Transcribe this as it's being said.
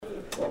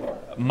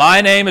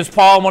My name is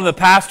Paul. I'm one of the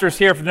pastors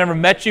here. If I've never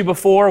met you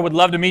before, would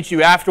love to meet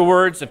you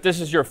afterwards. If this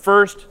is your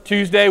first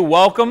Tuesday,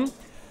 welcome.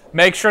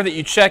 Make sure that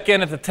you check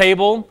in at the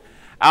table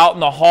out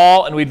in the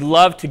hall, and we'd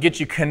love to get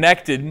you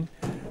connected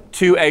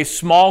to a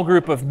small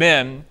group of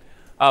men.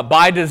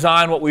 By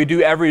design, what we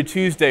do every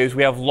Tuesday is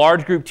we have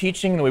large group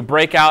teaching, and we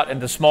break out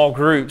into small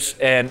groups.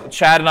 And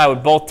Chad and I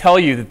would both tell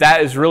you that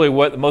that is really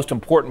what the most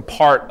important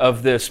part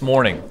of this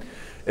morning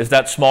is,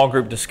 that small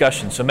group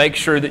discussion. So make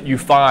sure that you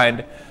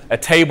find a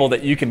table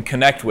that you can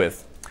connect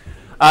with.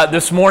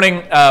 This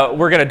morning,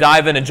 we're going to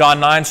dive into John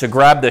 9, so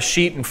grab the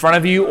sheet in front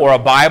of you or a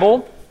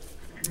Bible.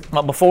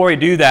 But before we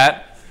do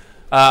that,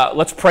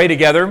 let's pray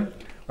together.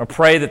 We'll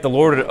pray that the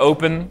Lord would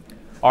open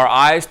our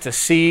eyes to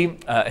see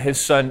His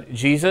Son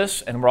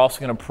Jesus, and we're also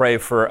going to pray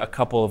for a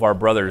couple of our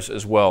brothers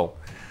as well.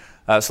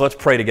 So let's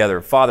pray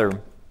together.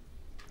 Father,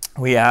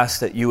 we ask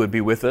that you would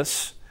be with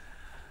us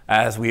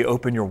as we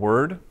open your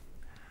Word.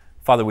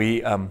 Father,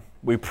 we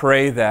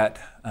pray that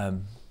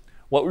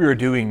what we are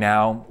doing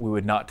now, we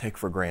would not take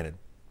for granted.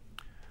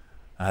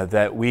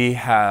 That we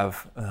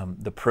have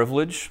the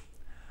privilege,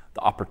 the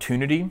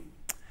opportunity,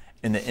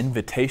 and the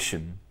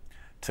invitation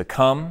to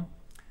come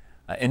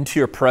into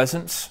your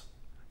presence,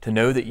 to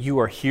know that you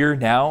are here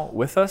now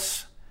with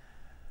us,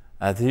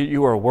 that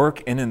you are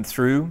work in and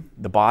through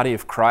the body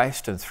of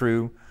Christ and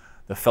through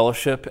the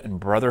fellowship and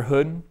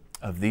brotherhood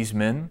of these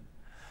men.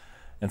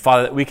 And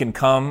Father, that we can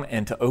come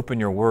and to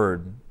open your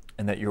word,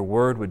 and that your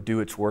word would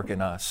do its work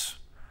in us.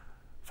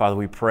 Father,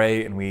 we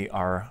pray and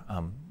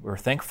we're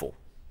thankful.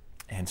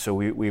 And so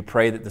we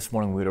pray that this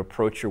morning we would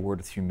approach your word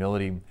with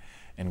humility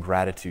and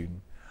gratitude.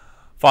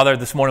 Father,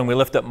 this morning we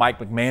lift up Mike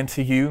McMahon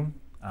to you,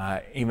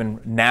 even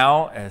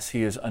now as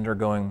he is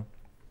undergoing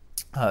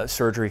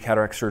surgery,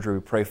 cataract surgery.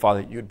 We pray,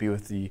 Father, that you would be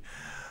with the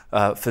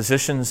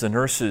physicians, the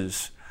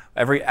nurses,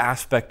 every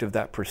aspect of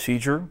that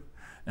procedure,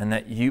 and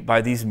that you,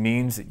 by these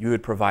means, that you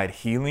would provide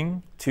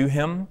healing to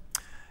him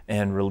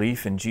and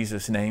relief in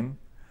Jesus' name.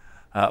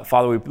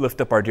 Father, we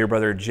lift up our dear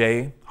brother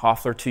Jay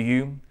Hoffler to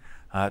you.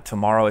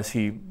 Tomorrow as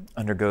he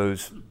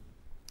undergoes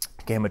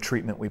gamma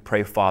treatment, we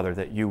pray, Father,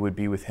 that you would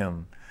be with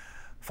him.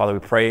 Father, we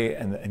pray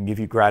and give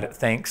you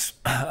thanks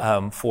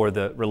for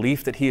the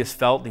relief that he has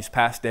felt these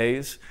past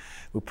days.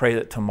 We pray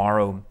that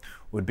tomorrow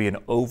would be an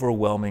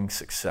overwhelming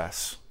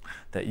success,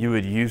 that you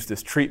would use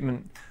this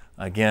treatment.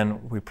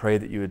 Again, we pray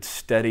that you would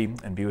steady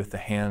and be with the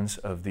hands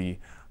of the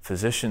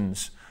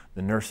physicians,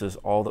 the nurses,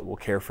 all that will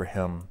care for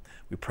him.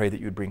 We pray that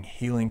you would bring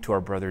healing to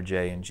our brother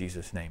Jay in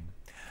Jesus' name.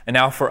 And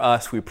now for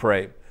us, we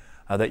pray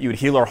that you would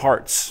heal our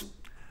hearts,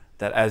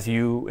 that as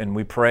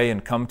we pray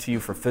and come to you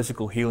for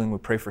physical healing, we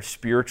pray for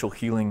spiritual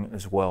healing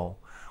as well.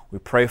 We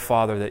pray,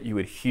 Father, that you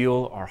would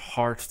heal our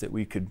hearts, that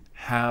we could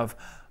have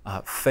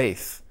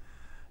faith.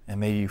 And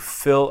may you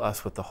fill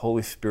us with the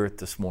Holy Spirit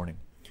this morning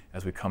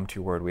as we come to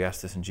your word. We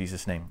ask this in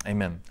Jesus' name.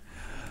 Amen.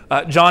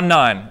 John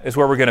 9 is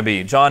where we're going to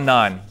be. John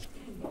 9.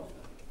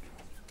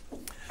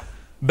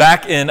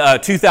 Back in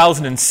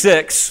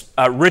 2006,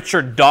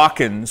 Richard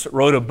Dawkins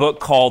wrote a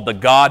book called The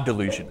God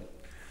Delusion.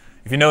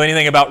 If you know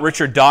anything about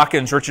Richard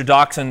Dawkins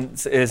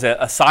is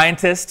a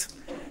scientist.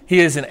 He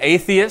is an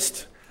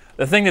atheist.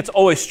 The thing that's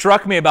always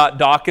struck me about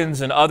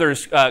Dawkins and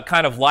others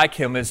kind of like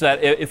him is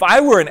that if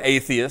I were an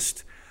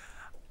atheist,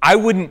 I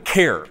wouldn't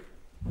care.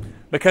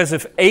 Because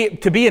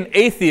to be an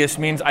atheist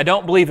means I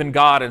don't believe in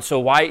God, and so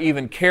why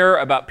even care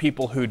about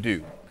people who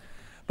do?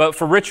 But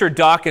for Richard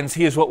Dawkins,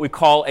 he is what we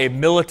call a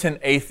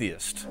militant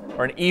atheist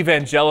or an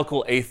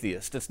evangelical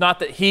atheist. It's not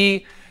that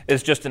he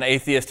is just an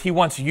atheist. He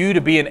wants you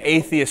to be an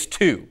atheist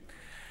too.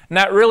 And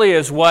that really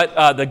is what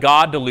The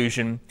God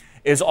Delusion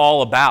is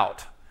all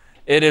about.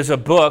 It is a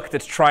book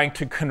that's trying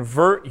to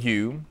convert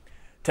you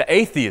to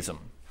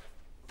atheism.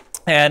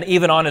 And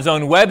even on his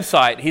own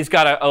website, he's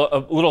got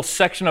a little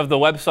section of the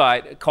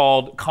website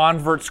called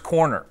Convert's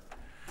Corner,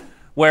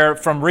 where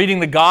from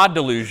reading The God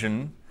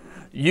Delusion,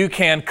 you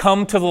can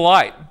come to the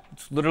light.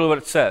 It's literally what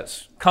it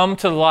says. Come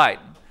to the light.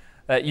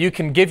 That you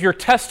can give your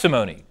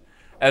testimony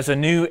as a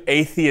new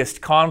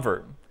atheist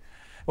convert.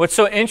 What's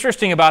so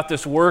interesting about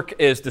this work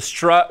is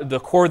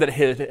the chord that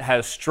it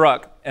has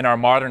struck in our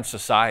modern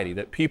society,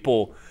 that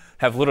people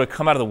have literally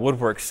come out of the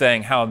woodwork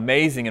saying how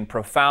amazing and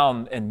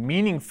profound and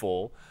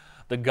meaningful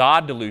The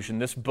God Delusion,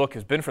 this book,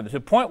 has been for them, to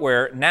the point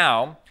where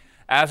now,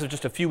 as of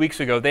just a few weeks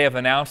ago, they have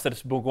announced that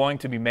it's going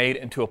to be made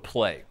into a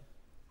play.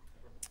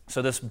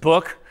 So this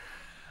book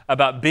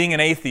about being an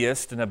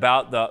atheist and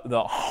about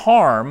the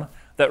harm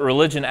that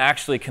religion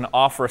actually can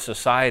offer a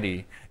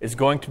society is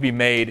going to be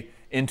made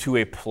into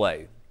a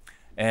play.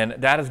 And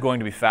that is going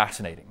to be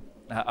fascinating.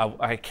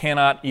 I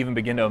cannot even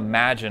begin to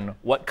imagine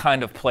what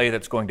kind of play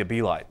that's going to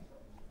be like.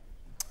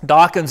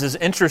 Dawkins is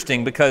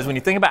interesting because when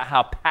you think about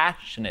how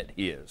passionate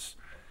he is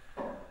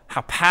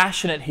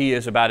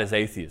about his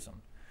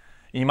atheism,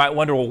 you might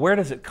wonder, well, where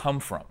does it come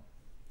from?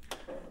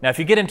 Now, if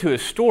you get into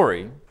his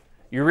story,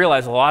 you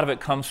realize a lot of it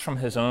comes from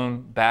his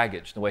own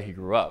baggage, the way he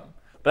grew up.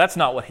 But that's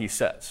not what he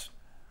says.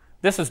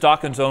 This is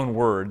Dawkins' own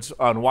words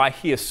on why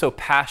he is so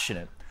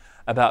passionate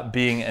about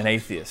being an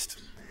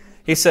atheist.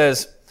 He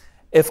says,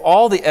 If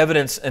all the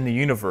evidence in the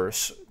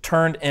universe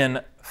turned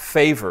in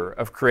favor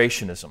of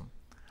creationism,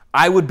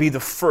 I would be the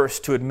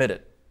first to admit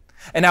it,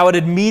 and I would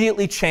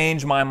immediately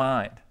change my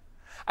mind.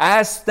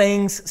 As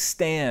things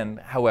stand,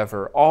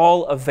 however,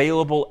 all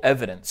available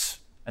evidence,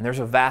 and there's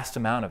a vast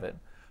amount of it,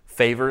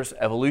 favors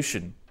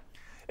evolution.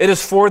 It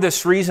is for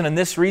this reason and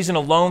this reason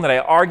alone that I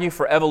argue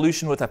for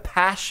evolution with a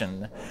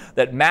passion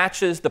that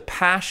matches the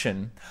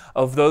passion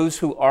of those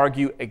who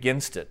argue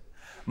against it.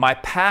 My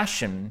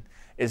passion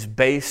is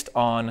based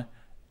on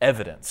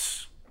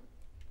evidence.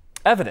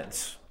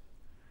 Evidence.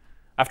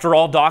 After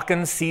all,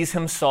 Dawkins sees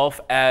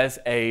himself as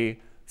a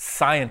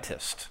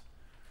scientist,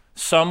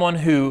 someone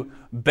who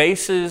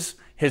bases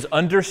his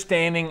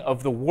understanding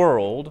of the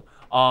world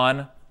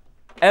on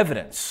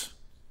evidence,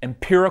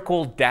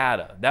 empirical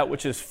data, that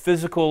which is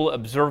physical,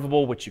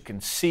 observable, which you can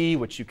see,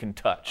 which you can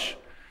touch.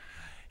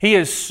 He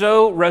is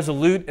so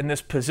resolute in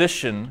this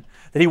position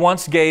that he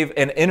once gave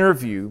an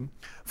interview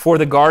for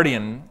The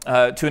Guardian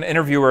to an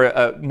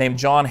interviewer named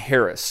John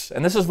Harris.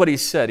 And this is what he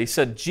said. He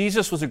said,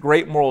 Jesus was a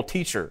great moral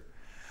teacher.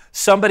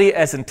 Somebody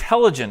as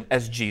intelligent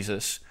as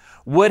Jesus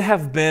would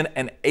have been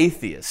an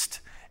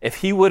atheist if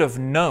he would have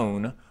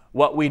known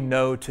what we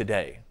know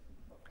today.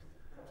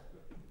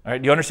 All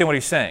right, do you understand what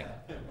he's saying?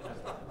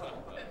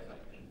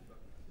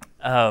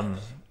 And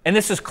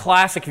this is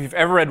classic. If you've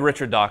ever read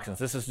Richard Dawkins,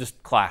 this is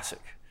just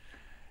classic.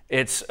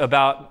 It's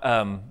about,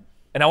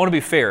 and I want to be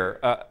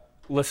fair.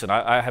 Listen,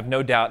 I have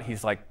no doubt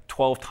he's like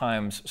 12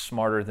 times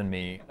smarter than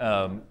me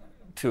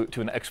to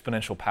an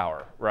exponential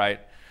power, right?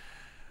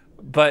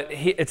 But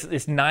it's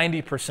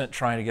 90%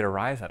 trying to get a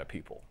rise out of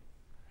people.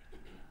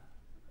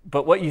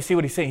 But what he's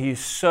saying,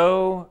 he's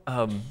so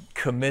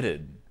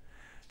committed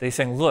that he's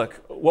saying,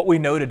 look, what we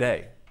know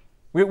today,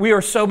 we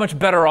are so much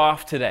better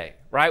off today,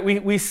 right?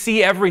 We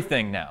see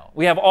everything now.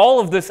 We have all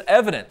of this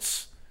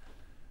evidence.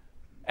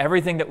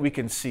 Everything that we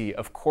can see,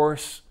 of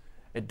course,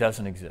 it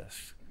doesn't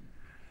exist.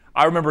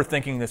 I remember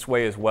thinking this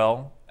way as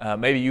well.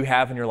 Maybe you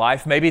have in your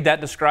life. Maybe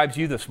that describes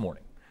you this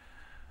morning.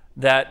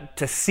 That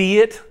to see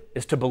it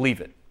is to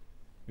believe it.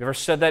 You ever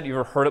said that? You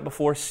ever heard it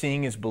before?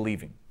 Seeing is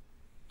believing.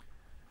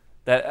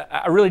 That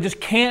I really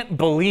just can't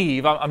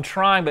believe. I'm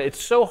trying, but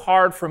it's so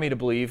hard for me to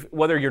believe,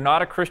 whether you're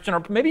not a Christian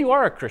or maybe you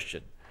are a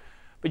Christian.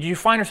 But you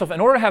find yourself, in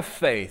order to have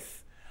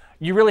faith,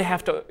 you really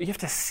have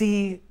to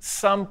see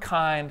some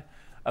kind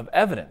of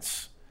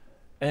evidence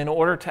in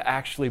order to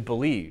actually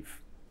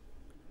believe.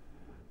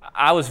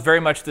 I was very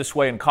much this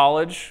way in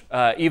college.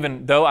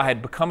 Even though I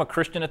had become a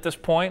Christian at this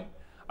point,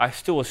 I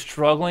still was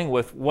struggling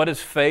with what is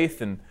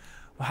faith and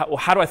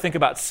how do I think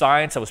about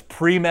science. I was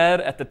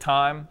pre-med at the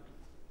time.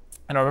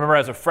 And I remember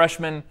as a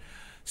freshman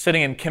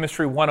sitting in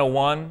Chemistry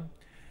 101,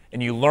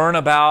 and you learn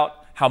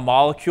about how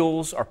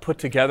molecules are put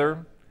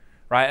together,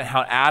 right? And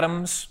how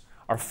atoms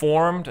are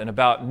formed, and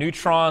about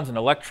neutrons and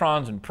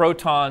electrons and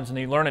protons. And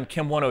you learn in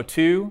Chem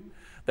 102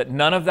 that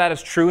none of that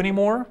is true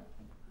anymore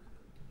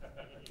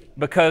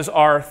because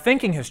our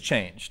thinking has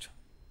changed.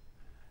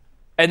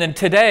 And then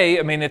today,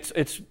 I mean,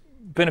 it's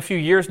been a few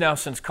years now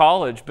since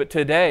college, but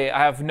today I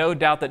have no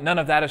doubt that none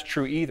of that is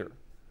true either.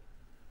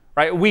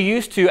 Right? We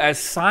used to, as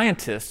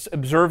scientists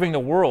observing the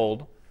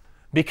world,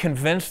 be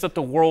convinced that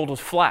the world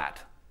was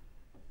flat.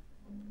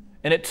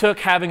 And it took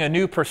having a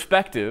new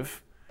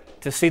perspective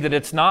to see that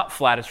it's not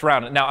flat, it's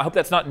round. Now, I hope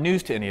that's not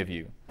news to any of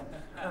you.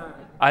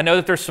 I know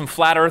that there's some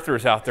flat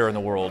earthers out there in the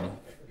world.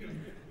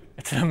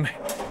 If you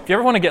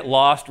ever want to get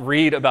lost,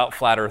 read about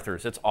flat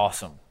earthers. It's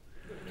awesome.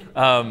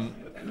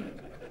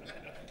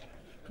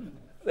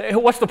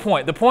 What's the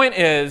point? The point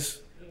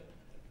is,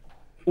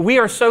 we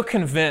are so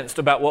convinced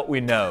about what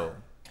we know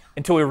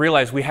until we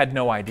realize we had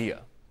no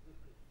idea.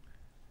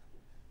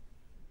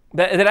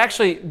 That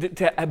actually,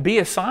 to be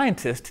a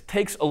scientist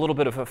takes a little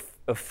bit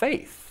of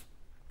faith.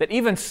 That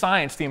even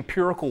science, the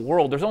empirical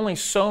world, there's only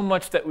so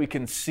much that we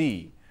can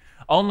see,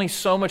 only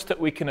so much that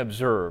we can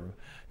observe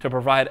to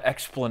provide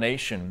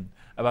explanation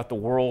about the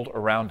world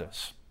around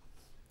us.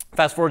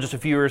 Fast forward just a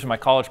few years in my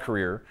college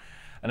career,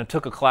 and I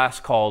took a class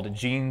called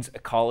Genes,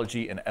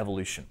 Ecology, and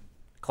Evolution,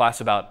 a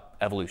class about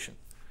evolution.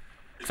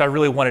 Because I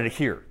really wanted to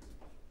hear.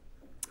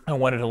 I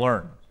wanted to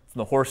learn from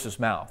the horse's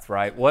mouth,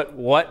 right?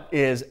 What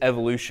is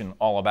evolution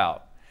all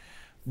about?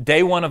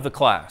 Day one of the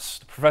class,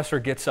 the professor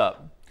gets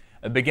up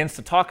and begins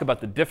to talk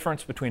about the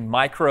difference between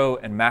micro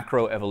and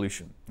macro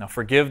evolution. Now,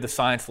 forgive the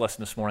science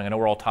lesson this morning. I know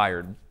we're all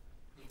tired,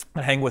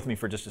 but hang with me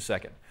for just a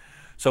second.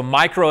 So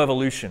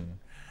microevolution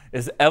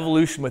is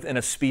evolution within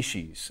a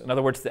species. In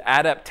other words, the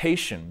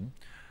adaptation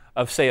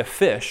of, say, a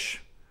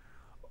fish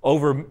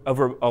over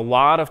a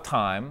lot of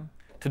time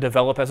to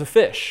develop as a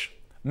fish.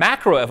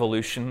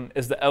 Macroevolution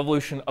is the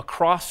evolution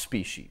across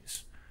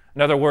species.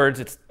 In other words,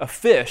 it's a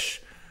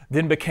fish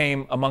then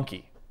became a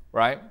monkey,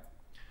 right?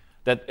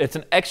 That it's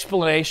an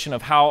explanation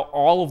of how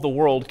all of the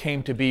world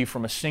came to be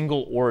from a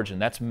single origin.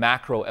 That's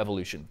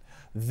macroevolution.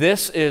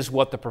 This is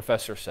what the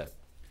professor said.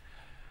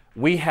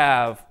 We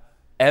have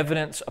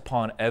evidence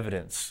upon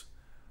evidence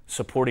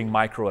supporting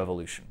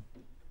microevolution,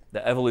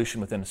 the evolution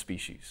within a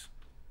species.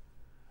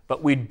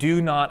 But we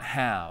do not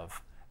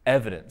have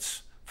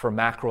evidence for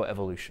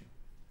macroevolution.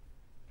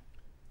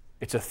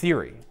 It's a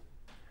theory,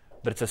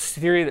 but it's a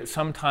theory that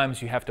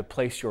sometimes you have to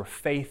place your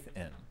faith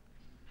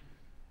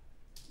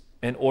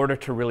in order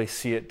to really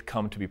see it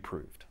come to be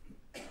proved.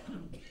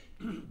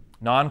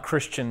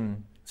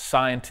 Non-Christian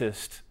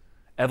scientist,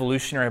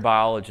 evolutionary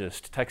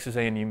biologist, Texas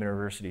A&M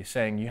University,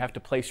 saying you have to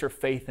place your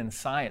faith in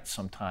science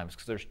sometimes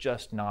because there's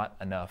just not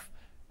enough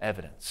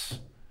evidence.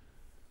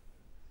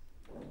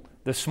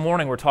 This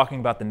morning we're talking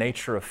about the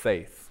nature of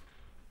faith.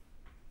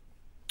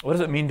 What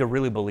does it mean to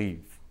really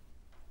believe?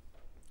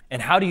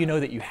 And how do you know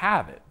that you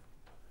have it?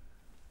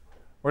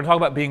 We're going to talk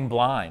about being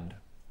blind.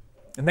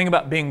 And the thing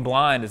about being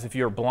blind is if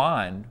you're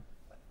blind,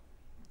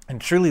 and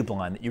truly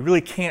blind, that you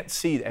really can't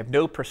see, that have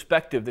no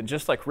perspective, then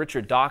just like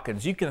Richard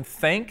Dawkins, you can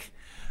think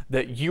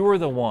that you are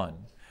the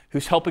one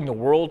who's helping the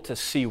world to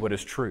see what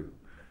is true,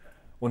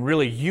 when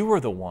really you are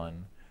the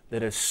one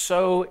that is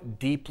so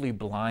deeply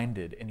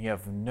blinded and you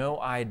have no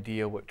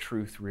idea what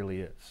truth really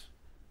is.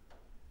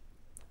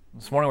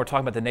 This morning we're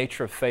talking about the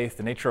nature of faith,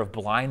 the nature of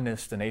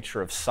blindness, the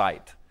nature of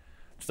sight.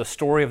 It's the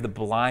story of the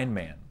blind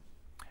man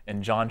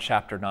in John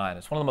chapter 9.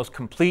 It's one of the most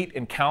complete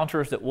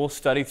encounters that we'll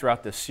study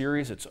throughout this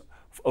series. It's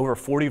over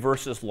 40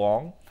 verses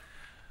long.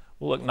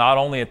 We'll look not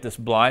only at this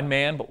blind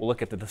man, but we'll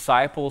look at the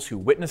disciples who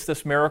witnessed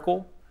this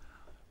miracle.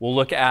 We'll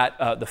look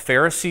at the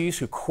Pharisees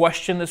who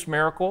questioned this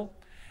miracle.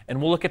 And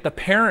we'll look at the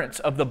parents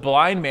of the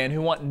blind man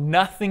who want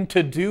nothing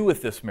to do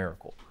with this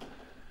miracle.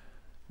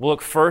 We'll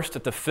look first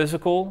at the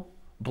physical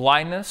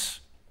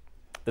blindness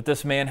that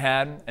this man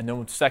had, and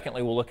then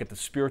secondly, we'll look at the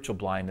spiritual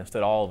blindness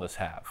that all of us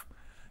have,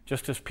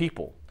 just as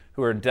people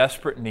who are in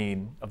desperate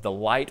need of the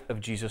light of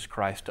Jesus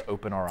Christ to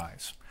open our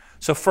eyes.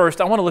 So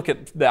first, I want to look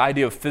at the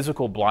idea of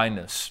physical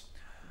blindness.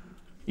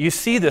 You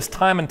see this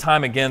time and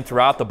time again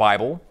throughout the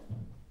Bible.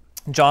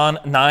 John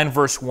 9,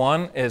 verse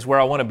 1 is where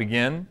I want to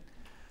begin.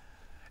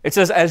 It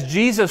says, as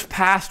Jesus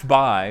passed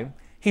by,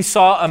 he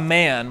saw a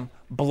man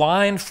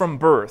blind from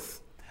birth.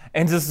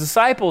 And his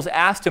disciples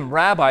asked him,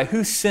 Rabbi,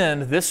 who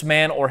sinned, this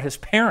man or his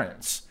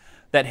parents,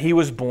 that he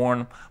was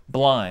born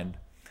blind?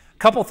 A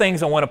couple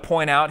things I want to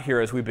point out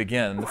here as we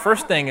begin. The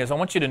first thing is I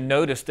want you to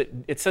notice that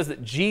it says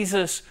that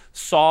Jesus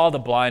saw the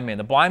blind man.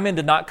 The blind man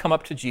did not come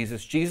up to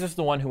Jesus. Jesus is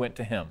the one who went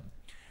to him.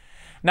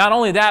 Not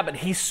only that, but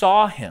he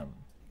saw him.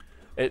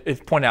 It's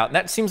pointed out. And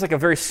that seems like a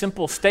very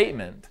simple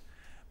statement.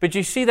 But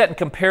you see that and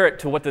compare it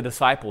to what the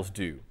disciples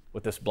do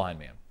with this blind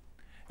man.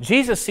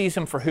 Jesus sees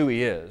him for who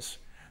he is.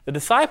 The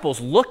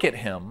disciples look at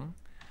him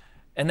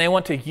and they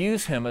want to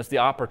use him as the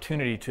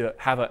opportunity to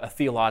have a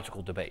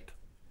theological debate.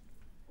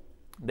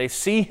 They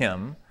see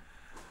him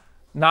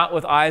not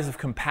with eyes of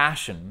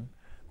compassion,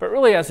 but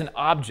really as an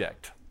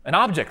object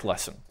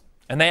lesson.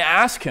 And they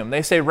ask him,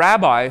 they say,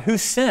 Rabbi, who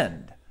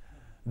sinned,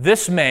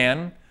 this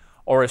man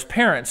or his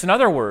parents? In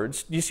other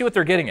words, do you see what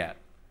they're getting at?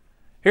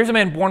 Here's a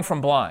man born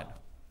from blind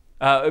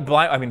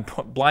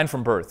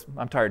from birth.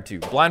 I'm tired too.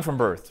 Blind from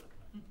birth.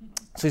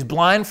 So he's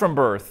blind from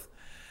birth.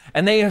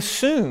 And they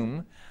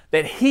assume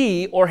that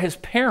he or his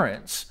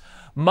parents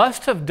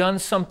must have done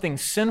something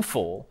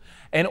sinful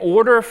in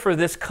order for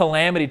this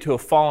calamity to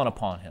have fallen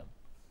upon him.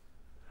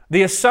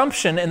 The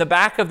assumption in the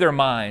back of their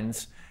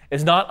minds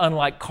is not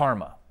unlike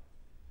karma.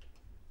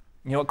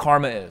 You know what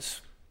karma is,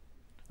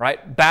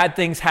 right? Bad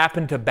things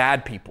happen to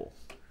bad people.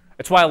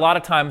 It's why a lot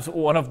of times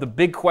one of the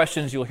big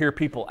questions you'll hear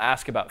people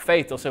ask about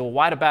faith, they'll say, well,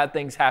 why do bad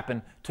things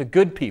happen to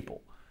good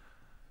people?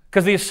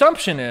 Because the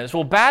assumption is,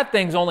 well, bad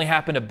things only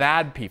happen to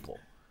bad people.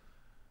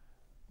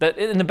 That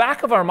in the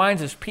back of our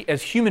minds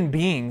as human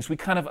beings, we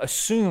kind of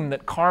assume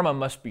that karma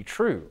must be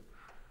true,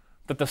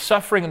 that the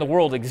suffering in the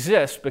world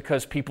exists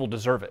because people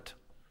deserve it.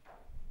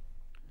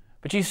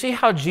 But you see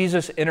how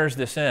Jesus enters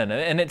this in.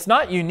 And it's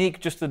not unique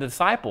just to the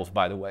disciples,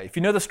 by the way. If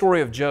you know the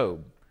story of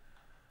Job,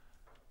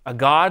 a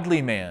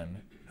godly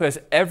man who has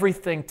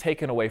everything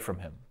taken away from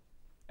him,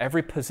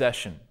 every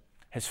possession,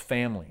 his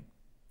family,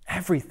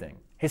 everything,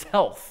 his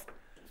health,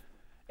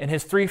 and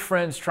his three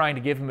friends trying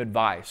to give him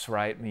advice,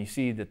 right? And you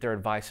see that their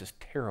advice is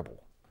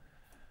terrible.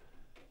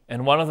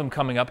 And one of them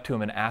coming up to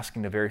him and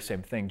asking the very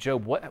same thing,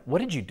 Job, what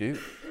did you do?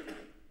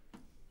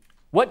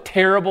 What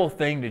terrible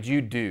thing did you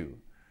do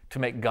to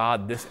make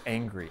God this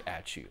angry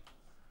at you?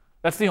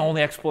 That's the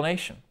only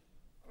explanation.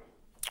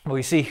 Well,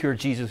 we see here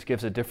Jesus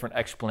gives a different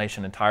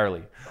explanation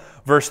entirely.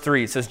 Verse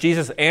 3, it says,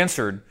 Jesus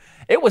answered,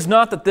 it was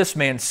not that this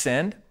man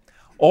sinned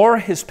or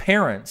his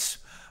parents,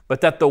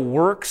 but that the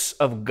works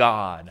of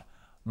God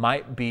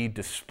might be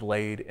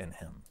displayed in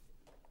him.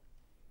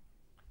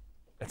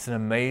 It's an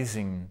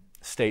amazing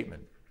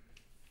statement.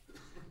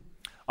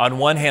 On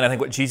one hand, I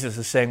think what Jesus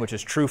is saying, which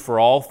is true for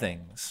all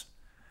things,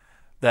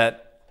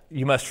 that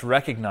you must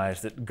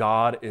recognize that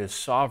God is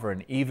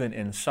sovereign even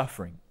in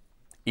suffering,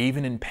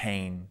 even in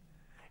pain,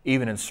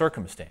 even in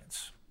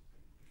circumstance.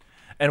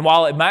 And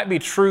while it might be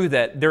true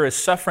that there is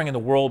suffering in the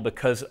world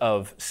because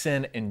of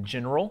sin in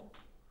general,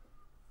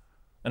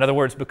 in other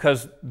words,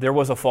 because there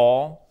was a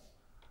fall,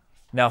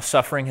 now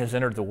suffering has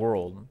entered the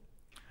world,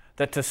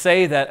 that to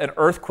say that an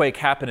earthquake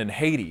happened in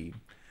Haiti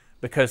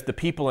because the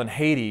people in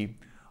Haiti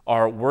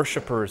are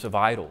worshipers of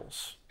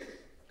idols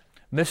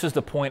misses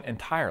the point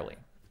entirely.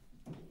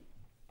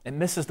 it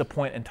misses the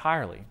point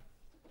entirely.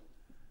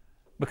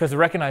 Because it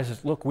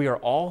recognizes, look, we are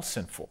all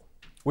sinful.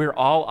 We are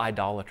all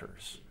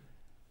idolaters.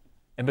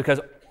 And because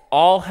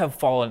all have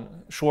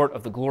fallen short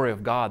of the glory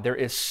of God, there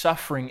is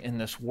suffering in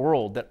this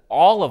world that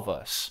all of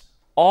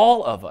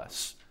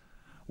us,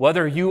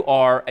 whether you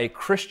are a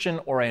Christian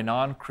or a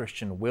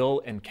non-Christian, will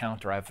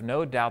encounter. I have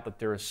no doubt that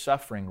there is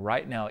suffering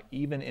right now,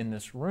 even in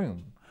this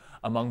room,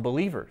 among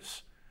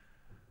believers.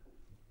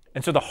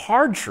 And so the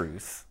hard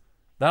truth,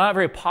 the not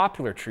very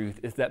popular truth,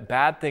 is that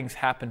bad things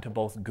happen to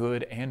both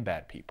good and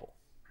bad people.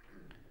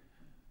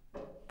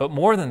 But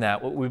more than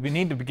that, what we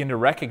need to begin to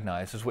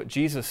recognize is what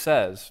Jesus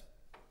says,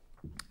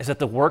 is that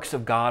the works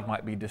of God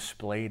might be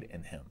displayed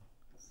in him.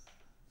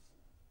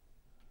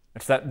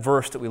 It's that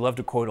verse that we love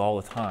to quote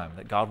all the time,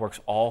 that God works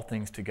all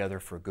things together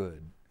for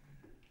good,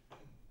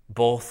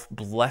 both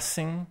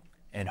blessing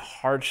and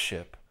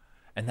hardship,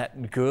 and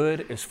that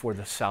good is for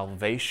the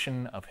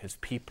salvation of his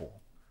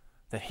people,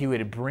 that he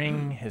would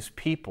bring his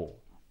people,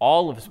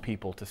 all of his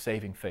people, to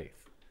saving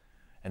faith.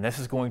 And this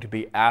is going to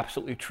be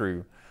absolutely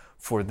true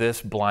for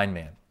this blind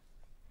man.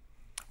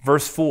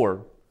 Verse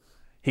 4,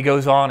 he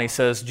goes on,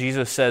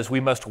 Jesus says, we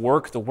must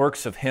work the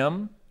works of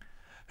him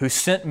who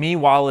sent me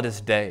while it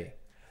is day.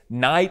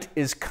 Night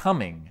is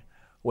coming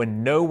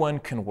when no one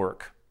can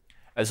work.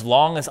 As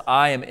long as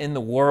I am in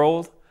the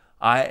world,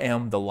 I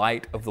am the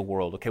light of the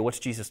world. Okay, what's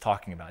Jesus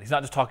talking about? He's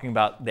not just talking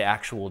about the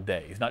actual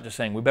day. He's not just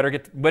saying, we better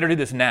do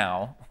this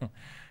now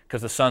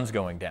because the sun's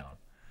going down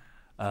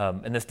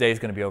and this day is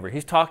going to be over.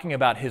 He's talking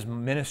about his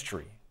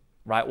ministry,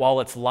 right?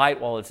 While it's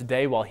light, while it's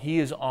day, while he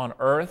is on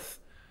earth,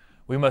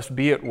 we must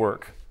be at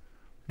work.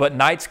 But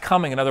night's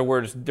coming. In other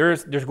words,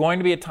 there's going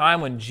to be a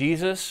time when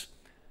Jesus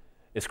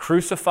is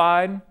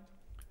crucified,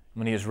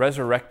 when he is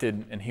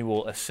resurrected, and he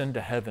will ascend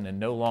to heaven and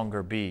no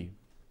longer be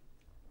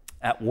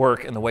at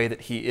work in the way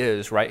that he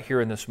is right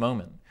here in this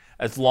moment.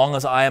 As long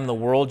as I am the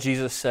world,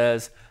 Jesus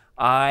says,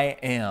 I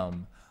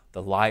am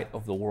the light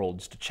of the world.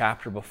 Just a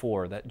chapter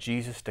before that,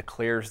 Jesus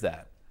declares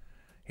that.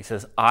 He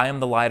says, I am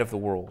the light of the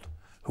world.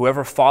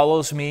 Whoever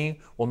follows me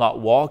will not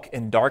walk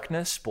in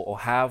darkness, but will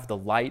have the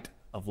light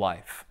of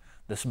life.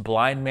 This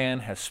blind man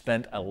has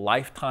spent a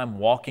lifetime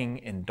walking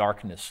in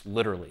darkness,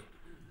 literally.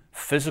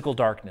 Physical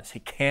darkness. He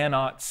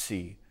cannot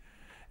see.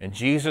 And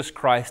Jesus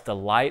Christ, the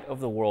light of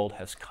the world,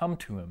 has come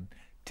to him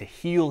to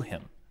heal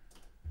him.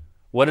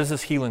 What does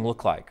this healing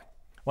look like?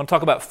 I want to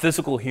talk about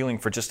physical healing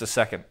for just a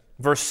second.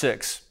 Verse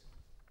 6.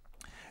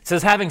 It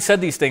says, having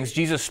said these things,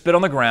 Jesus spit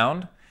on the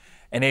ground,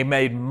 and he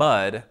made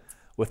mud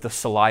with the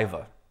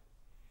saliva.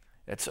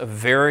 It's a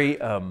very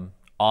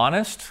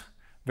honest,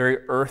 very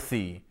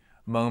earthy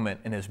moment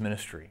in his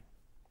ministry,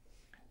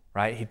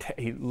 right?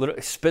 He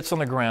literally spits on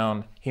the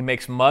ground, he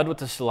makes mud with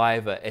the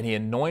saliva, and he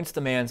anoints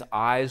the man's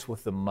eyes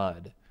with the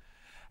mud.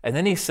 And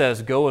then he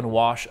says, go and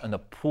wash in the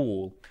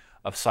pool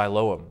of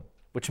Siloam,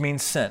 which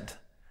means sent.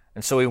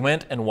 And so he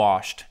went and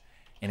washed,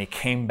 and he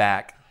came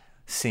back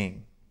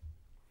seeing.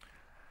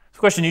 The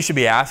question you should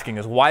be asking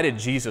is, why did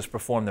Jesus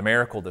perform the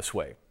miracle this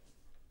way?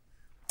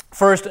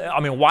 First,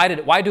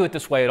 why do it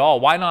this way at all?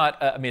 Why not,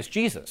 it's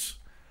Jesus.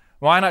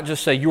 Why not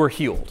just say, you are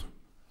healed?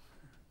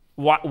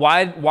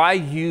 Why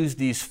use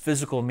these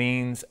physical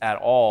means at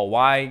all?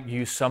 Why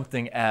use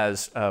something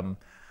as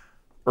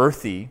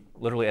earthy,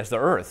 literally as the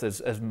earth,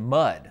 as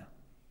mud,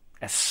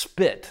 as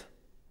spit?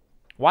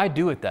 Why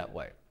do it that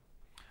way?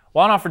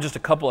 Well, I'll offer just a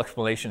couple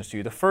explanations to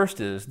you. The first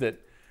is that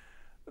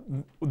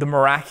the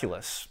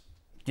miraculous.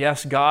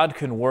 Yes, God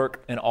can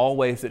work in all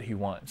ways that he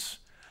wants.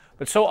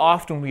 But so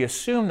often we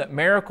assume that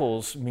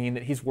miracles mean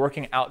that he's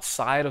working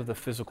outside of the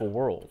physical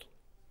world.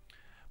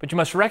 But you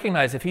must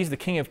recognize if he's the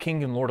King of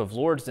Kings and Lord of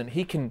Lords, then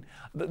he can,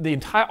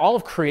 all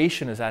of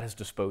creation is at his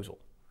disposal.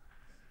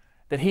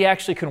 That he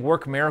actually can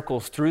work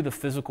miracles through the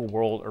physical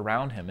world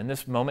around him. In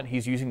this moment,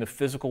 he's using the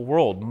physical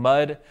world,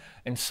 mud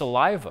and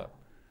saliva.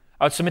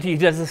 I would submit to you,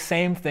 he does the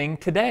same thing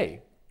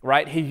today,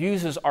 right? He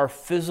uses our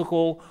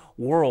physical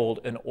world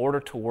in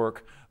order to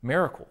work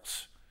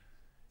miracles.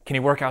 Can he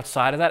work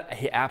outside of that?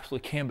 He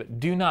absolutely can, but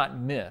do not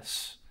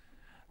miss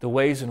the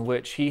ways in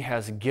which he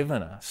has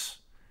given us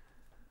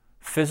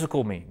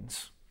physical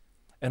means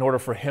in order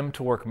for him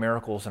to work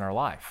miracles in our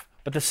life.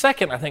 But the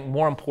second, I think,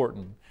 more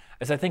important,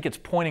 is I think it's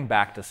pointing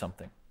back to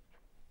something.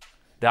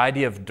 The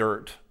idea of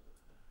dirt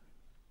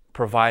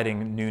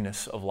providing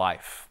newness of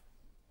life.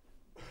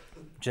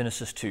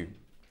 Genesis 2.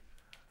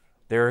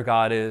 There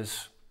God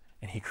is,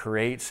 and he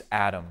creates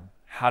Adam.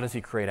 How does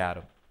he create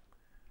Adam?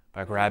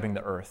 By grabbing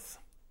the earth,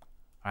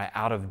 right,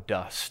 out of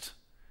dust.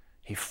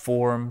 He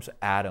forms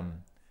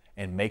Adam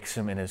and makes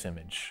him in his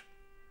image.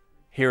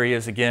 Here he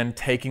is again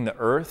taking the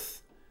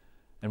earth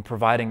and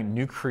providing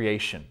new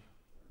creation,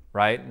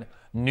 right?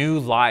 New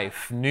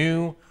life,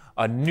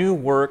 a new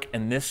work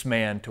in this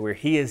man to where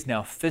he is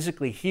now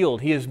physically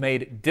healed. He is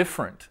made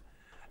different.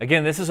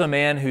 Again, this is a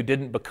man who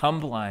didn't become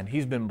blind.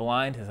 He's been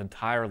blind his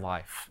entire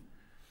life.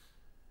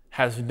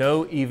 Has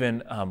no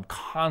even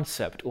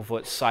concept of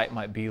what sight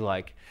might be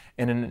like.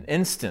 And in an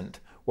instant,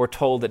 we're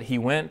told that he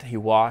went, he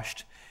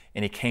washed,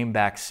 and he came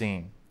back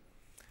seeing.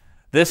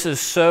 This is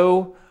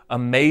so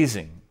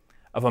amazing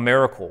of a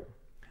miracle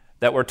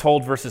that we're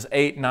told verses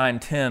 8, 9,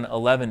 10,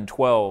 11,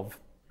 12,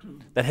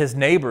 that his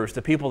neighbors,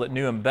 the people that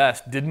knew him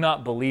best, did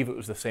not believe it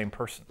was the same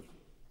person.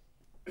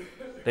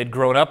 They'd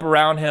grown up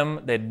around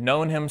him. They'd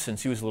known him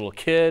since he was a little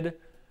kid.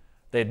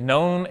 They'd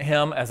known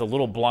him as a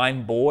little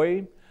blind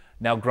boy,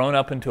 now grown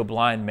up into a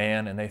blind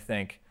man, and they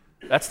think,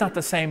 that's not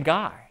the same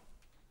guy.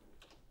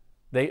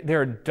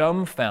 They're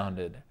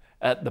dumbfounded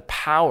at the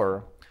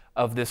power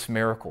of this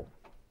miracle.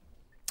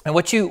 And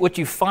what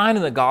you find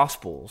in the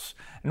Gospels,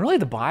 and really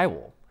the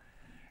Bible,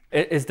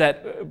 is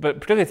that, but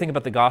particularly think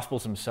about the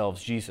Gospels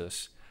themselves,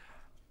 Jesus,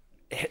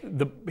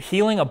 the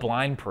healing a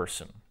blind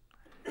person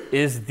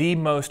is the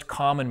most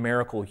common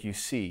miracle you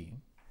see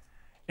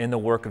in the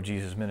work of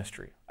Jesus'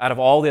 ministry. Out of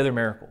all the other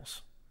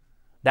miracles,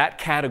 that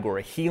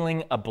category,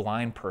 healing a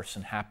blind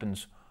person,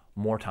 happens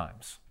more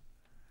times.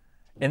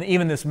 And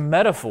even this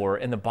metaphor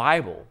in the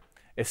Bible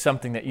is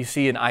something that you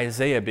see in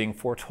Isaiah being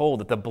foretold,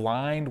 that the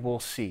blind will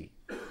see.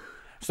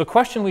 So the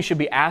question we should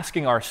be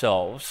asking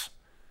ourselves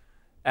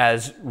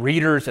as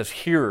readers, as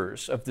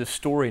hearers of this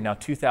story now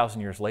 2,000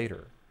 years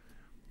later,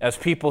 as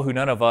people who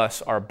none of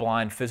us are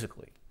blind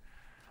physically,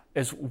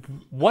 is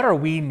what are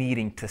we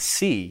needing to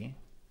see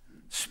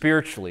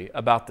spiritually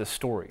about this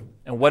story?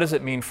 And what does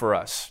it mean for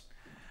us?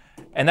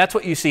 And that's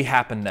what you see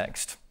happen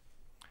next.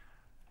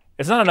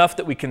 It's not enough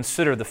that we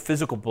consider the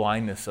physical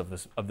blindness of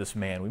this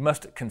man. We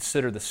must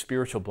consider the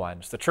spiritual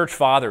blindness. The church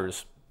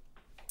fathers,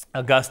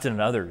 Augustine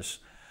and others,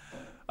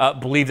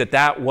 believe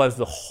that was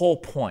the whole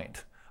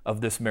point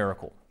of this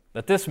miracle.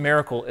 That this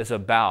miracle is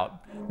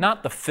about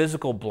not the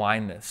physical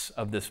blindness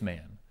of this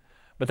man,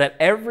 but that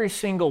every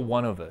single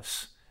one of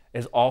us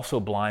is also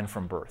blind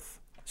from birth,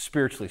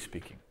 spiritually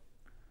speaking.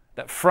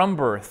 That from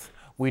birth,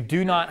 we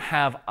do not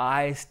have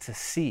eyes to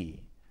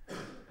see.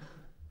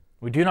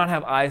 We do not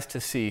have eyes to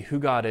see who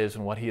God is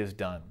and what He has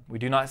done. We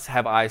do not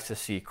have eyes to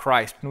see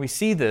Christ. And we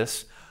see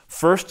this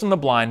first in the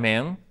blind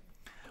man,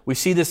 we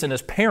see this in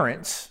his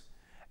parents,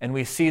 and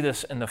we see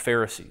this in the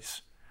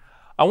Pharisees.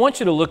 I want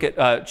you to look at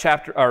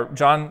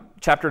John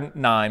chapter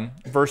 9,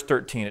 verse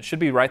 13. It should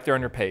be right there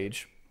on your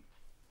page.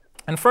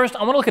 And first,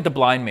 I want to look at the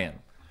blind man.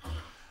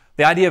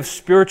 The idea of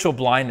spiritual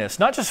blindness,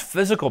 not just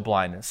physical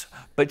blindness,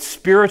 but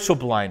spiritual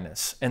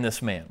blindness in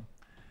this man.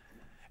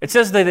 It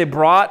says that they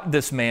brought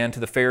this man to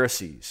the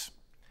Pharisees,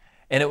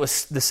 and it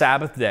was the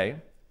Sabbath day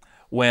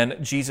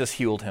when Jesus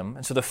healed him.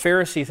 And so the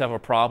Pharisees have a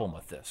problem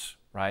with this,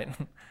 right?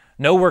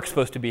 No work's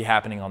supposed to be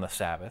happening on the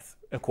Sabbath,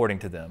 according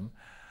to them,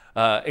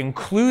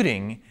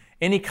 including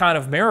any kind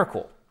of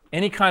miracle,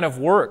 any kind of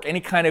work,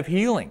 any kind of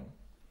healing.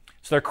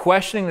 So they're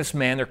questioning this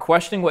man. They're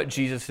questioning what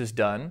Jesus has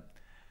done.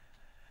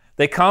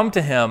 They come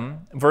to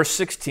him, verse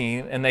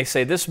 16, and they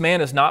say, this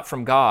man is not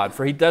from God,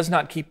 for he does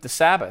not keep the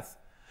Sabbath.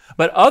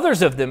 But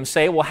others of them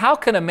say, well, how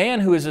can a man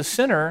who is a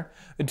sinner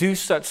do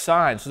such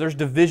signs? So there's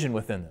division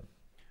within them.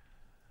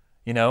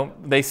 You know,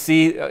 they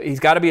see he's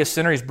got to be a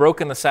sinner. He's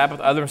broken the Sabbath.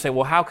 Others say,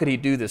 well, how could he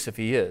do this if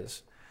he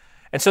is?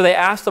 And so they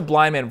ask the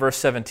blind man, verse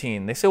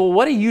 17, they say, well,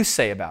 what do you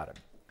say about him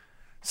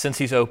since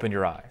he's opened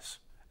your eyes?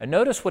 And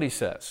notice what he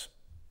says.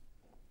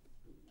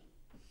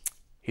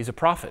 He's a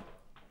prophet.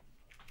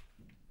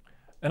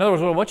 In other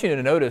words, what I want you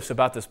to notice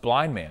about this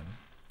blind man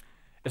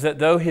is that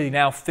though he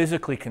now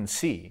physically can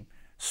see,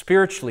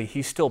 spiritually,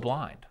 he's still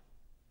blind.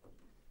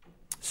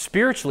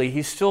 Spiritually,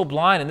 he's still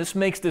blind, and this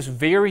makes this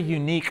very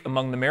unique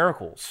among the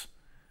miracles.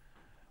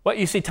 What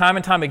you see time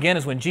and time again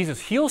is when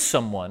Jesus heals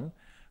someone,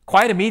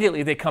 quite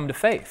immediately they come to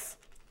faith.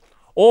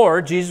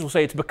 Or Jesus will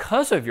say, it's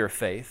because of your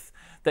faith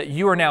that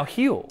you are now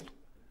healed.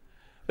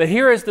 But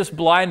here is this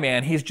blind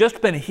man, he's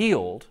just been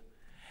healed,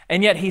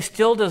 and yet he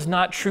still does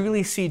not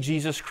truly see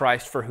Jesus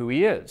Christ for who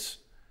he is.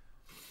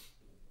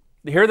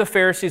 Here are the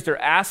Pharisees,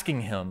 they're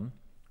asking him,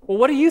 well,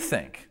 what do you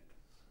think?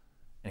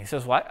 And he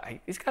says, well,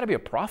 he's got to be a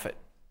prophet,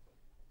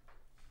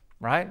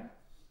 right?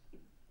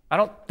 I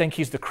don't think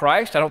he's the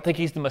Christ. I don't think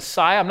he's the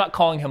Messiah. I'm not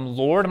calling him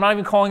Lord. I'm not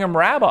even calling him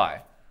Rabbi.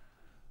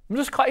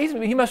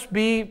 He must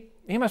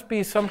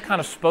be some kind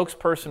of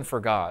spokesperson for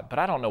God, but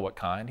I don't know what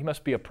kind. He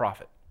must be a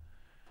prophet.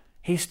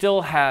 He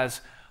still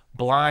has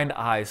blind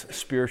eyes,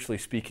 spiritually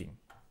speaking.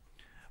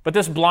 But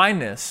this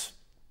blindness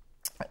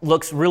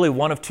looks really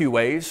one of two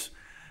ways.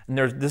 And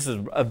this is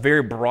a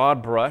very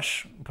broad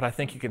brush, but I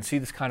think you can see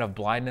this kind of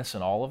blindness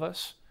in all of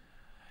us.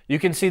 You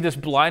can see this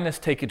blindness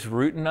take its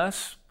root in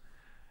us,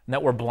 and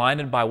that we're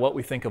blinded by what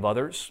we think of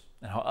others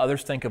and how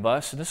others think of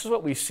us. And this is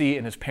what we see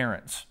in his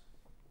parents.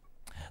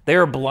 They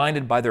are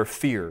blinded by their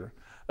fear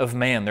of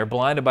man. They're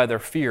blinded by their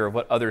fear of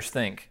what others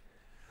think.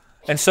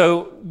 And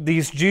so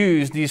these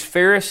Jews, these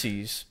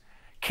Pharisees,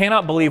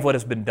 cannot believe what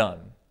has been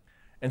done.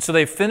 And so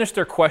they finish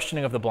their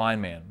questioning of the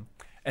blind man,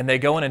 and they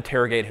go and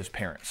interrogate his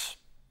parents.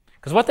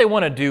 Because what they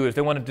want to do is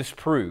they want to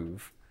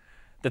disprove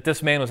that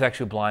this man was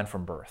actually blind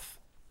from birth.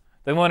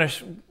 They want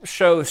to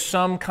show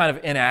some kind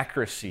of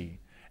inaccuracy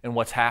in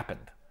what's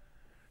happened.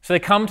 So they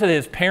come to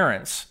his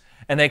parents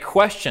and they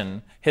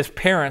question his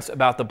parents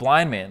about the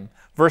blind man.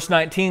 Verse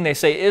 19, they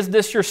say, is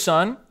this your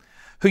son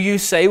who you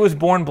say was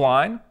born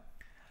blind?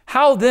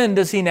 How then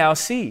does he now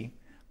see? I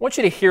want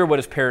you to hear what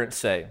his parents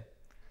say.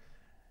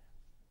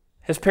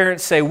 His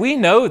parents say, "We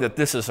know that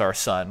this is our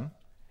son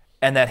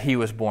and that he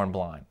was born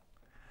blind.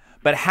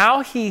 But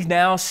how he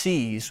now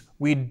sees,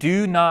 we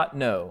do not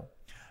know,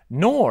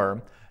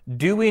 nor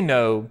do we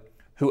know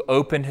who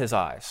opened his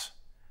eyes."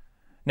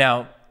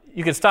 Now,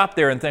 you could stop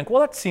there and think,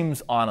 well, that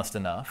seems honest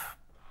enough.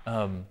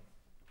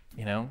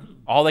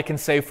 All they can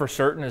say for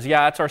certain is,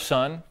 yeah, it's our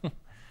son.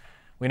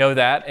 We know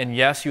that. And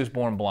yes, he was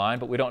born blind,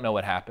 but we don't know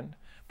what happened.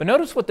 But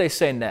notice what they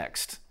say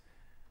next.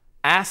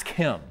 Ask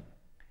him.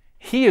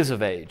 He is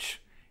of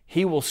age.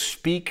 He will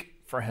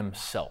speak for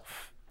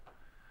himself.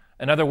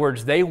 In other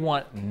words, they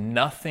want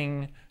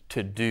nothing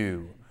to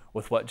do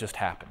with what just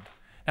happened.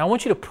 Now, I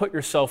want you to put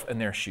yourself in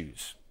their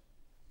shoes.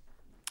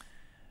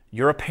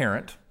 You're a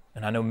parent,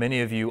 and I know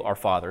many of you are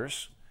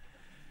fathers,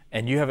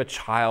 and you have a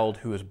child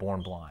who is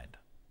born blind.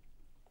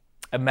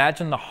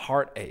 Imagine the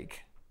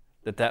heartache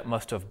that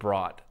must have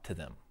brought to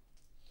them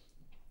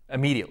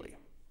immediately.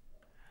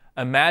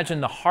 Imagine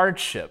the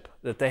hardship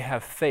that they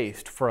have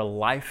faced for a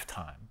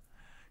lifetime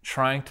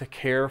trying to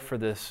care for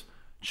this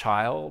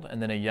child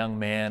and then a young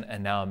man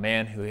and now a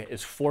man who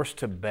is forced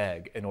to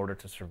beg in order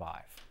to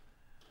survive.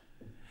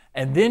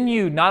 And then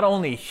you not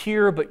only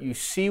hear, but you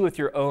see with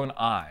your own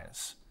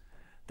eyes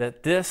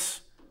that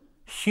this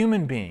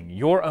human being,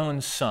 your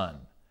own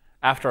son,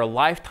 after a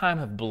lifetime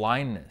of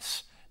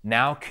blindness,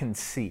 now can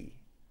see.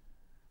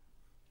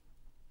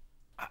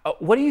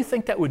 What do you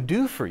think that would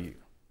do for you?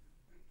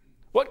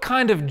 What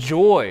kind of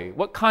joy,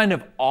 what kind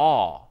of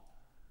awe,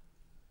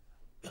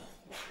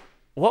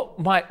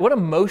 what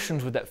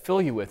emotions would that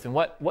fill you with? And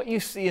what you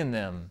see in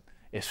them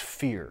is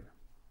fear.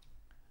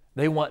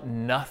 They want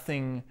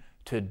nothing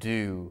to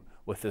do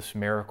with this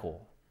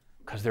miracle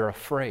because they're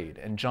afraid.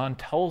 And John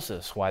tells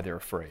us why they're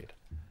afraid.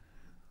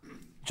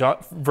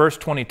 Verse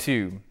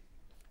 22,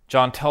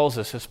 John tells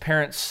us his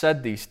parents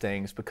said these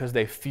things because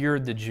they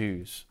feared the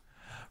Jews.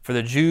 For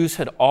the Jews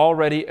had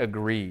already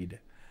agreed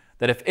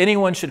that if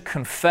anyone should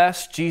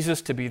confess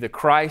Jesus to be the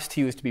Christ,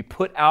 he was to be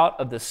put out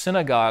of the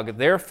synagogue.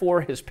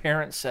 Therefore, his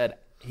parents said,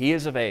 "He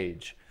is of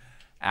age.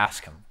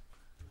 Ask him."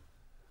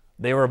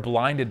 They were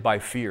blinded by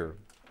fear.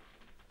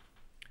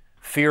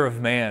 Fear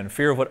of man,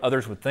 fear of what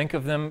others would think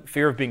of them,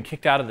 fear of being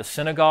kicked out of the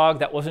synagogue.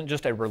 That wasn't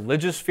just a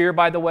religious fear,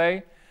 by the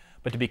way,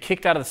 but to be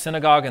kicked out of the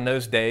synagogue in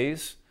those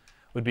days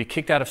would be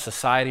kicked out of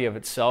society of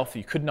itself.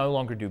 You could no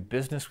longer do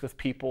business with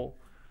people.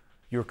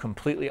 You were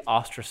completely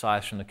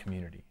ostracized from the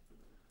community.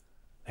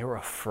 They were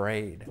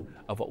afraid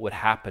of what would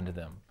happen to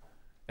them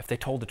if they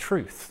told the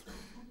truth.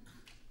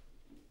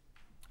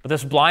 But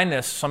this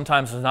blindness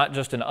sometimes is not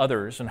just in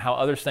others and how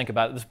others think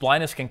about it. This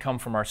blindness can come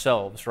from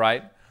ourselves,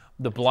 right?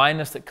 The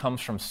blindness that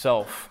comes from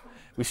self.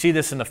 We see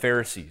this in the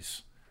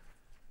Pharisees.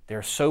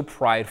 They're so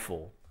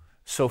prideful,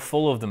 so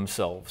full of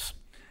themselves.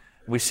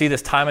 We see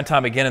this time and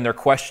time again in their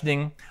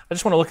questioning. I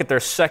just want to look at their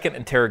second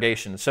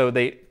interrogation. So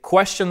they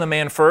question the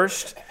man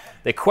first,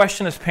 they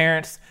question his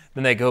parents,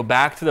 then they go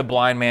back to the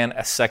blind man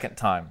a second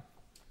time.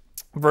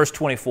 Verse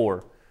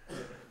 24.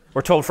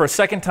 We're told for a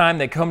second time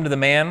they come to the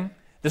man.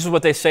 This is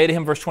what they say to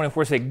him. Verse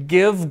 24 say,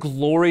 "Give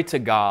glory to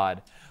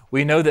God.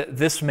 We know that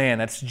this man,"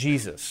 that's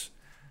Jesus.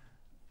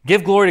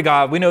 "Give glory to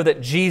God. We know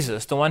that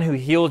Jesus, the one who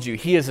healed you,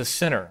 he is a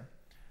sinner."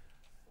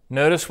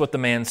 Notice what the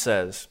man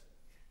says.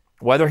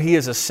 "Whether he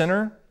is a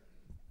sinner,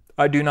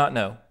 I do not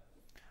know.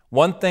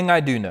 One thing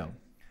I do know,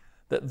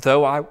 that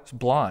though I was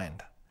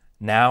blind,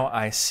 now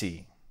I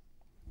see."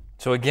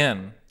 So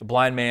again, the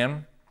blind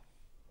man,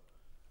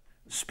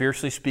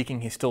 spiritually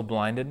speaking, he's still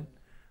blinded.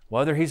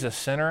 Whether he's a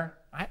sinner,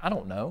 I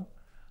don't know.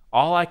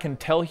 All I can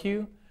tell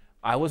you,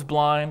 I was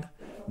blind,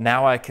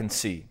 now I can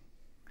see.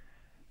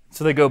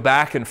 So they go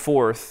back and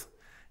forth.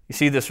 You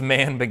see this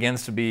man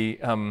begins to be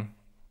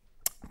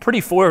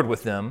pretty forward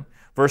with them.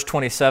 Verse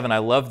 27, I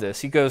love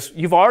this. He goes,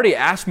 "You've already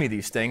asked me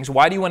these things.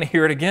 Why do you want to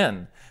hear it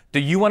again? Do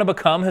you want to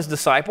become his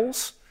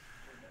disciples?"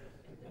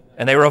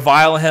 And they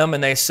revile him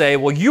and they say,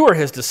 "Well, you are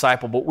his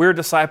disciple, but we're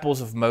disciples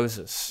of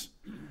Moses.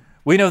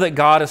 We know that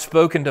God has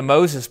spoken to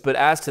Moses, but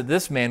as to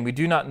this man, we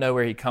do not know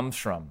where he comes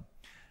from."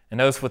 And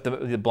notice what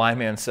the blind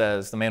man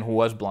says, the man who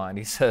was blind.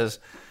 He says,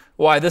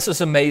 "Why, this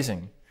is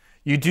amazing.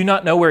 You do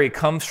not know where he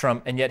comes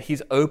from, and yet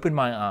he's opened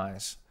my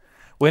eyes.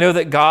 We know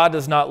that God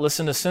does not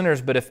listen to sinners,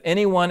 but if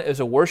anyone is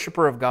a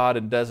worshiper of God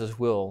and does his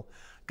will,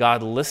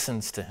 God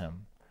listens to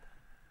him."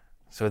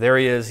 So there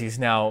he is. He's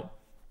now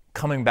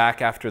coming back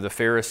after the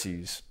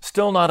Pharisees,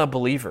 still not a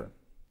believer.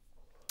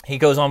 He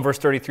goes on, verse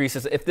 33,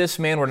 says, "If this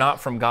man were not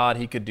from God,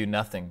 he could do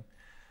nothing."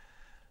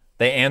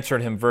 They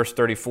answered him, verse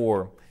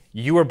 34,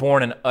 "You were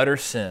born in utter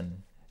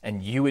sin,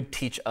 and you would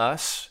teach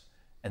us?"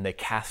 And they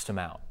cast him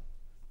out.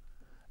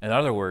 In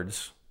other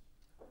words,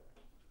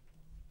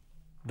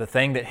 the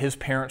thing that his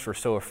parents were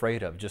so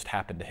afraid of just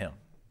happened to him.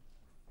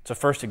 It's the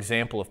first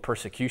example of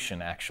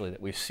persecution, actually,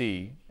 that we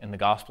see in the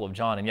Gospel of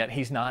John, and yet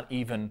he's not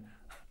even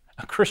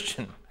a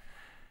Christian.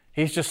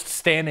 He's just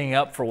standing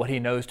up for what he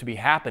knows to be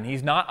happened.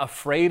 He's not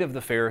afraid of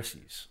the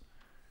Pharisees.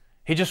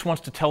 He just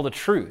wants to tell the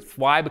truth.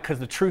 Why? Because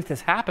the truth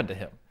has happened to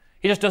him.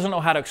 He just doesn't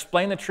know how to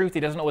explain the truth. He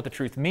doesn't know what the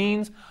truth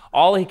means.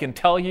 All he can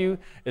tell you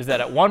is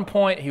that at one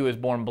point he was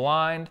born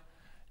blind.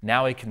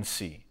 Now he can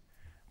see,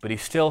 but he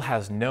still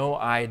has no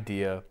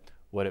idea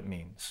what it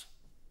means.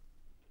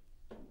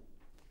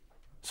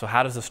 So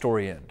how does the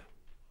story end?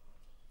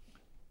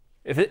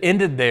 If it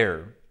ended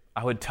there,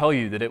 I would tell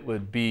you that it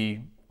would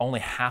be only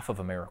half of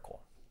a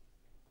miracle.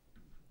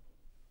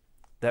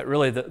 That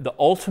really the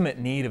ultimate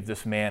need of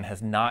this man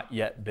has not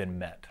yet been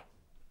met.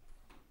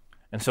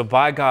 And so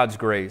by God's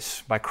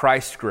grace, by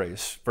Christ's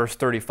grace, verse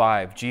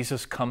 35,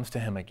 Jesus comes to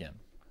him again.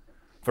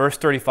 Verse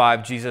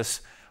 35,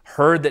 Jesus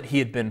heard that he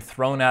had been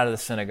thrown out of the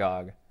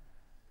synagogue.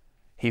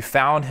 He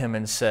found him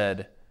and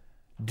said,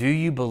 "Do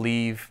you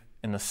believe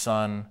in the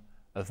Son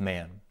of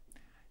Man?"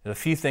 There's a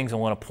few things I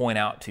want to point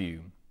out to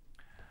you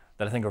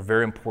that I think are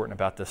very important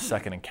about this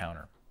second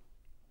encounter.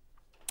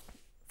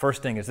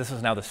 First thing is, this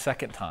is now the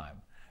second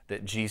time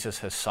that Jesus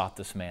has sought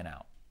this man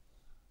out.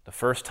 The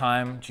first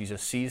time,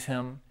 Jesus sees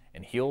him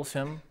and heals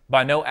him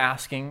by no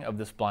asking of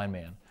this blind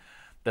man.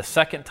 The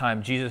second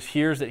time, Jesus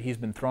hears that he's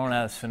been thrown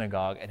out of the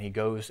synagogue and he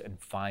goes and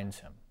finds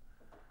him.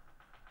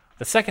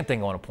 The second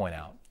thing I want to point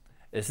out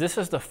is this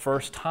is the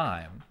first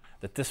time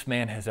that this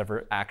man has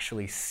ever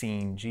actually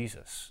seen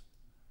Jesus.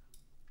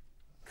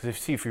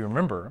 Because if you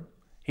remember,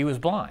 he was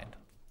blind.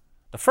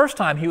 The first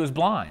time he was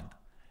blind.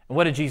 And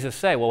what did Jesus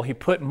say? Well, he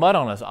put mud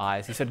on his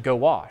eyes. He said, "Go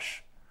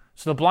wash."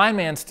 So the blind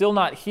man, still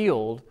not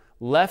healed,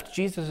 left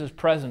Jesus'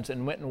 presence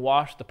and went and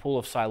washed the pool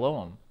of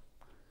Siloam.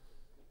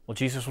 Well,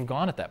 Jesus was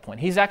gone at that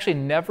point. He's actually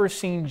never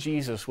seen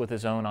Jesus with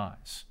his own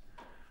eyes.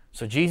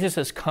 So Jesus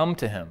has come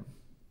to him.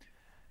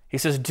 He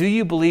says, "Do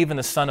you believe in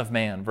the Son of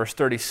Man?" Verse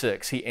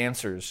 36, he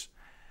answers,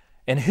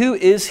 "And who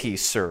is he,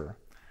 sir,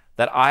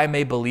 that I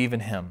may believe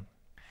in him?"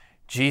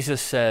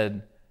 Jesus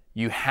said,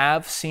 "You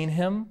have seen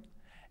him,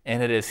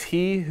 and it is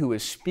he who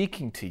is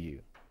speaking to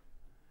you."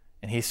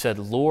 And he said,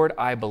 "Lord,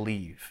 I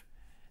believe."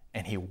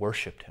 And he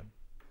worshiped him.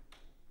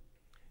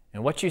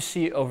 And what you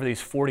see over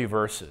these 40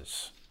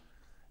 verses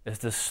is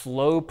the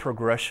slow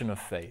progression of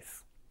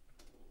faith.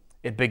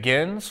 It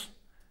begins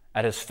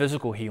at his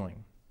physical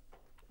healing,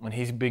 when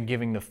he's been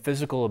given the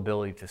physical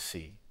ability to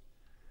see.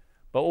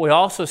 But what we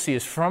also see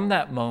is from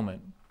that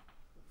moment,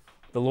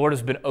 the Lord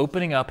has been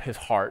opening up his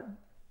heart,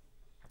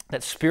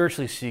 that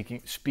spiritually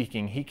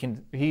speaking,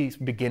 he's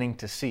beginning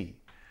to see.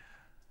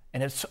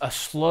 And it's a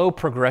slow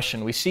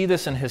progression. We see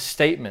this in his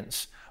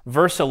statements.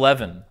 Verse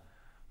 11,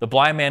 the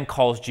blind man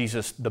calls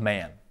Jesus the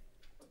man.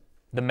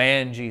 The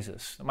man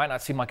Jesus. It might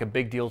not seem like a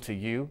big deal to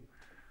you,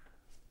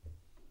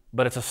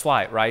 but it's a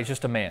slight, right? He's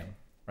just a man,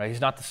 right?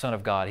 He's not the Son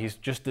of God. He's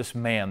just this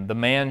man, the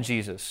man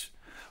Jesus.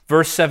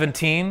 Verse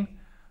 17,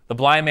 the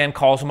blind man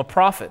calls him a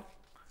prophet.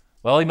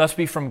 Well, he must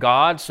be from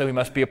God, so he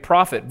must be a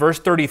prophet. Verse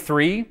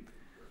 33,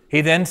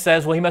 he then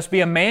says, well, he must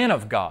be a man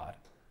of God,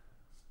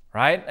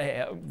 right?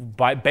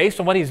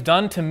 Based on what he's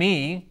done to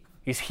me,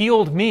 he's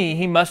healed me,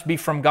 he must be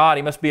from God.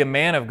 He must be a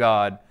man of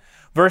God.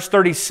 Verse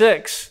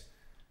 36,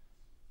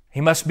 he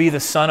must be the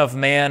Son of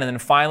Man. And then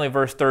finally,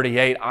 verse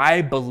 38,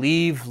 I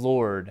believe,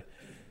 Lord.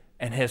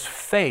 And his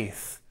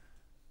faith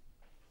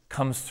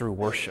comes through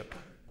worship.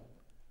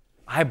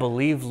 I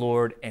believe,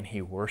 Lord, and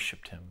he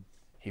worshiped him.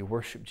 He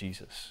worshiped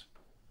Jesus.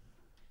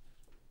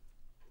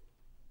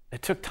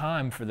 It took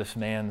time for this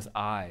man's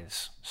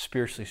eyes,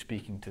 spiritually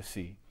speaking, to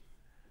see.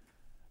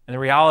 And the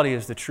reality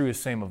is the true is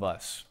the same of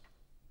us.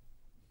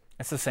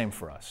 It's the same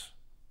for us.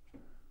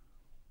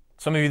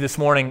 Some of you this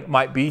morning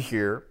might be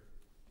here,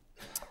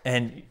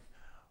 and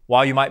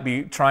while you might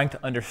be trying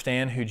to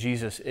understand who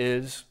Jesus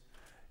is,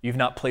 you've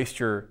not placed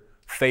your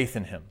faith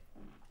in him.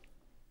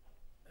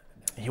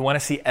 You want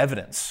to see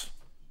evidence,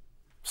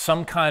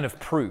 some kind of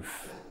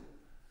proof.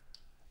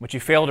 What you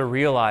fail to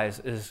realize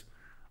is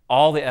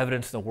all the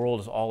evidence in the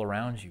world is all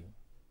around you.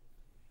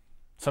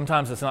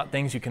 Sometimes it's not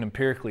things you can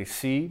empirically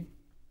see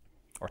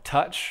or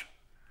touch,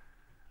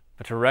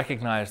 but to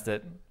recognize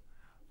that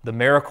the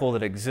miracle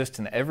that exists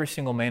in every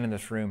single man in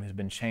this room has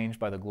been changed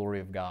by the glory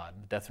of God,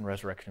 the death and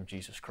resurrection of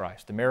Jesus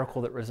Christ. The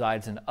miracle that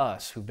resides in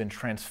us who've been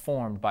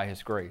transformed by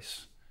his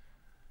grace.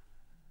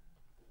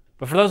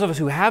 But for those of us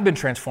who have been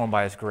transformed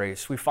by his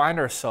grace, we find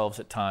ourselves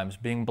at times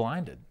being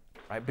blinded,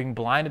 right? Being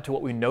blinded to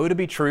what we know to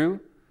be true,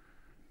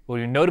 what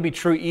we know to be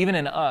true even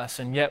in us,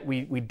 and yet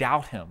we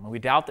doubt him. And we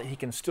doubt that he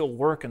can still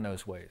work in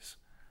those ways.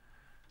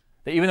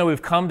 That even though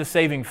we've come to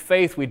saving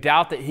faith, we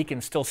doubt that he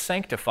can still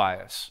sanctify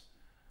us.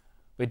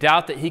 We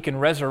doubt that he can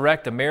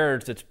resurrect a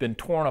marriage that's been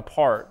torn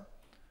apart,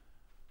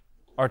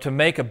 or to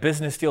make a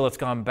business deal that's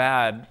gone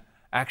bad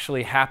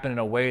actually happen in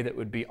a way that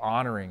would be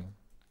honoring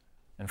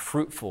and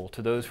fruitful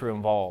to those who are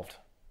involved.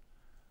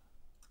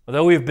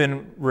 Although we've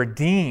been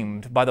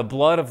redeemed by the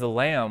blood of the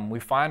Lamb,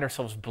 we find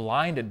ourselves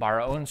blinded by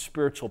our own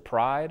spiritual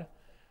pride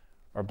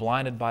or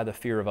blinded by the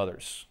fear of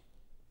others.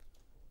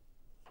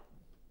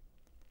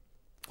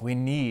 We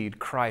need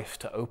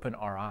Christ to open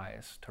our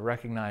eyes, to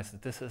recognize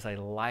that this is a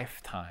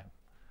lifetime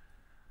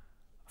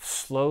of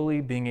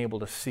slowly being able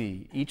to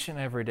see each and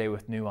every day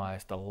with new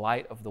eyes the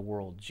light of the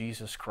world,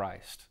 Jesus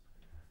Christ.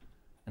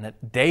 And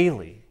that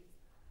daily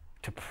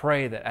to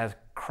pray that as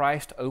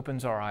Christ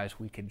opens our eyes,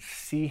 we can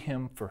see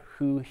him for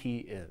who he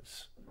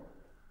is.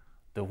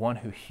 The one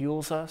who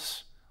heals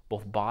us,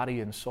 both body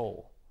and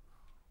soul,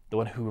 the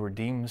one who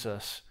redeems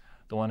us,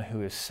 the one who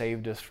has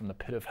saved us from the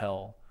pit of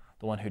hell,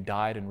 the one who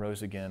died and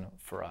rose again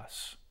for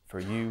us, for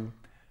you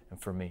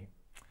and for me.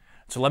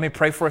 So let me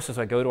pray for us as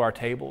I go to our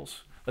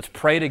tables. Let's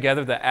pray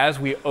together that as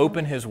we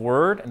open His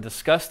Word and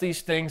discuss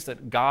these things,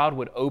 that God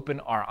would open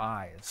our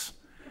eyes,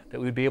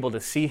 that we'd be able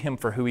to see Him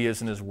for who He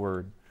is in His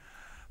Word.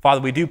 Father,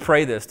 we do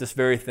pray this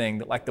very thing,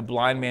 that like the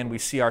blind man, we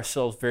see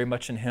ourselves very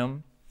much in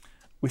Him.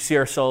 We see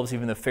ourselves,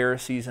 even the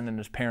Pharisees and in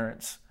His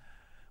parents.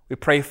 We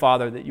pray,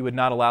 Father, that you would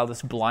not allow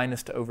this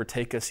blindness to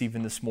overtake us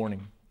even this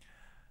morning,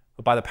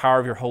 but by the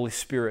power of your Holy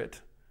Spirit,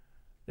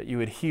 that you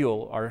would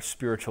heal our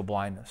spiritual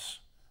blindness,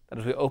 that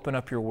as we open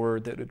up your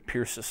Word, that it would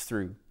pierce us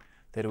through,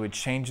 that it would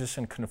change us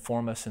and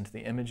conform us into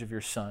the image of your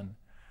Son,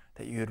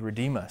 that you would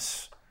redeem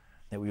us,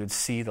 that we would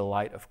see the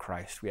light of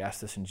Christ. We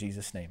ask this in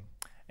Jesus' name.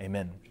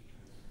 Amen.